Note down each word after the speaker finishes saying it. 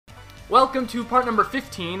Welcome to part number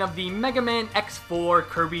 15 of the Mega Man X4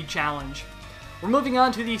 Kirby Challenge. We're moving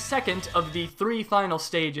on to the second of the three final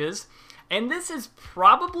stages, and this is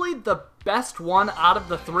probably the best one out of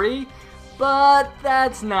the three, but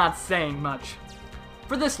that's not saying much.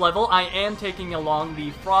 For this level, I am taking along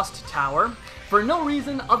the Frost Tower, for no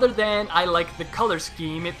reason other than I like the color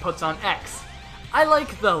scheme it puts on X. I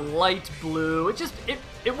like the light blue,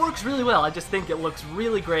 it works really well. I just think it looks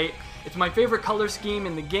really great. It's my favorite color scheme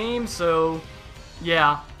in the game, so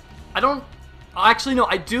yeah.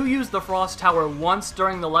 I do use the Frost Tower once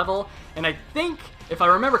during the level, and I think, if I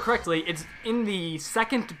remember correctly, it's in the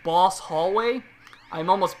second boss hallway. I'm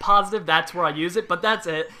almost positive that's where I use it, but that's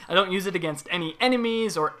it. I don't use it against any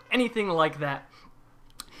enemies or anything like that.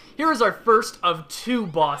 Here is our first of two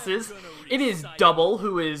bosses. It is Double,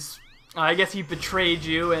 who is, I guess he betrayed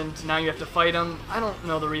you and now you have to fight him. I don't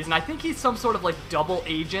know the reason. I think he's some sort of like double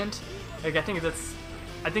agent. Like I think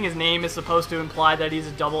his name is supposed to imply that he's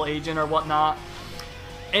a double agent or whatnot.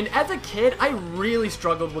 And as a kid, I really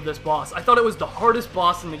struggled with this boss. I thought it was the hardest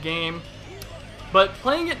boss in the game. But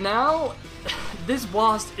playing it now, this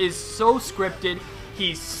boss is so scripted.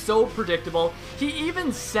 He's so predictable. He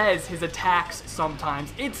even says his attacks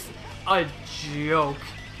sometimes. It's a joke.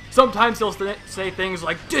 Sometimes he'll say things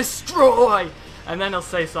like, "Destroy!" And then he'll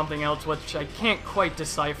say something else, which I can't quite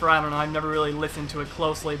decipher. I don't know, I've never really listened to it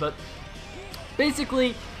closely, but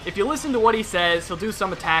basically, if you listen to what he says, he'll do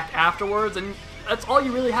some attack afterwards, and that's all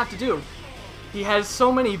you really have to do. He has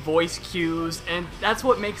so many voice cues, and that's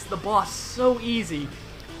what makes the boss so easy.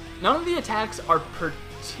 None of the attacks are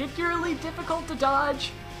particularly difficult to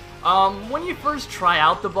dodge. When you first try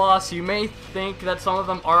out the boss, you may think that some of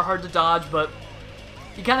them are hard to dodge, but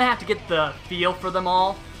you kind of have to get the feel for them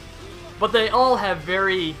all. But they all have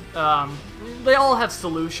they all have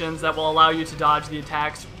solutions that will allow you to dodge the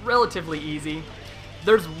attacks relatively easy.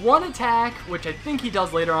 There's one attack, which I think he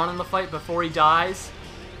does later on in the fight before he dies.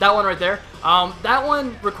 That one right there. That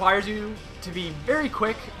one requires you to be very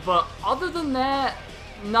quick, but other than that,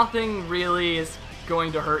 nothing really is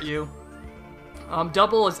going to hurt you.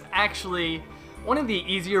 Double is actually one of the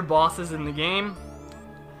easier bosses in the game.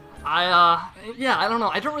 I don't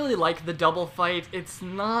know. I don't really like the double fight. It's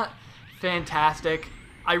not fantastic.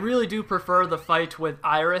 I really do prefer the fight with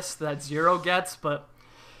Iris that Zero gets, but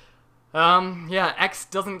yeah, X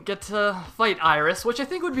doesn't get to fight Iris, which I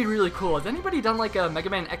think would be really cool. Has anybody done like a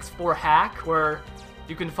Mega Man X4 hack where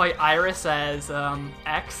you can fight Iris as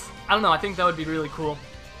X? I don't know. I think that would be really cool.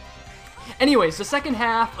 Anyways, the second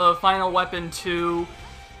half of Final Weapon 2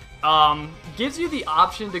 gives you the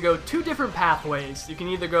option to go two different pathways. You can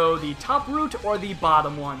either go the top route or the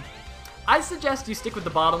bottom one. I suggest you stick with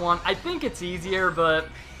the bottom one. I think it's easier, but,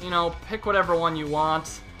 you know, pick whatever one you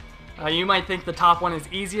want. You might think the top one is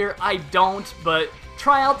easier. I don't, but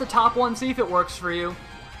try out the top one, see if it works for you.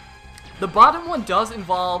 The bottom one does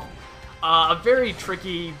involve a very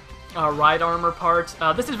tricky ride armor part.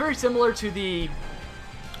 This is very similar to the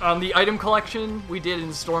item collection we did in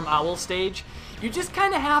the Storm Owl stage. You just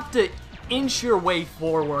kind of have to inch your way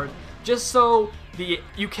forward, just so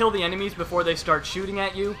you kill the enemies before they start shooting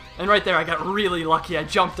at you. And right there, I got really lucky. I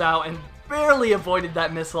jumped out and barely avoided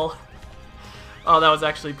that missile. Oh, that was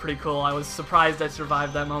actually pretty cool. I was surprised I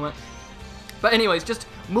survived that moment. But anyways, just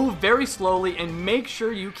move very slowly and make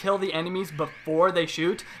sure you kill the enemies before they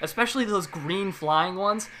shoot, especially those green flying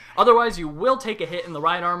ones. Otherwise, you will take a hit in the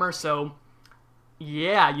ride armor, so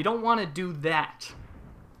yeah, you don't want to do that.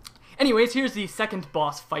 Anyways, here's the second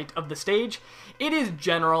boss fight of the stage. It is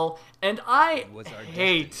General, and I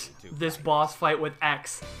hate this boss fight with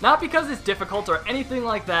X. Not because it's difficult or anything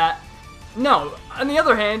like that. No, on the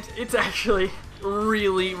other hand, it's actually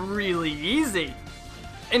really, really easy.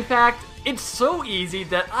 In fact, it's so easy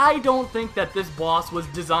that I don't think that this boss was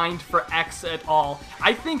designed for X at all.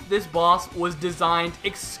 I think this boss was designed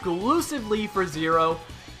exclusively for Zero,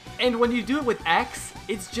 and when you do it with X,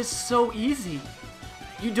 it's just so easy.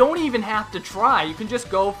 You don't even have to try. You can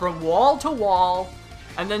just go from wall to wall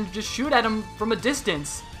and then just shoot at him from a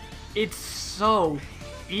distance. It's so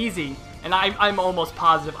easy. And I'm almost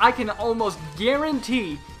positive, I can almost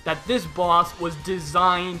guarantee that this boss was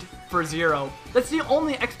designed for Zero. That's the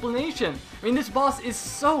only explanation. I mean, this boss is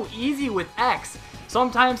so easy with X.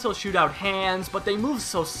 Sometimes he'll shoot out hands, but they move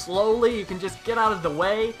so slowly, you can just get out of the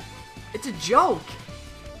way. It's a joke.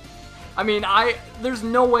 I mean, there's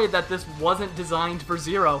no way that this wasn't designed for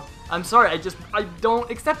Zero. I'm sorry, I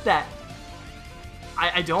don't accept that.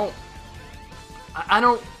 I don't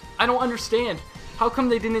understand. How come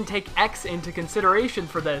they didn't take X into consideration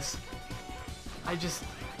for this? I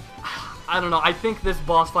don't know. I think this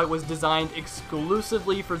boss fight was designed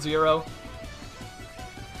exclusively for Zero.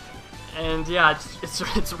 And yeah,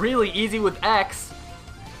 it's really easy with X.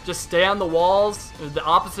 Just stay on the walls, the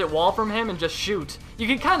opposite wall from him, and just shoot. You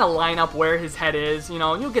can kind of line up where his head is, you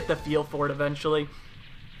know, you'll get the feel for it eventually.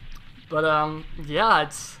 But, yeah,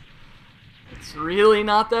 it's really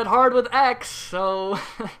not that hard with X, so,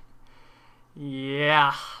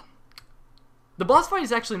 yeah. The boss fight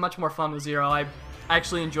is actually much more fun with Zero. I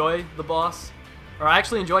actually enjoy the boss, or I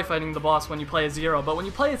actually enjoy fighting the boss when you play as Zero, but when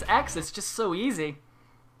you play as X, it's just so easy.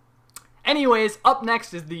 Anyways, up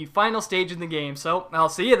next is the final stage in the game, so I'll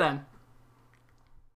see you then.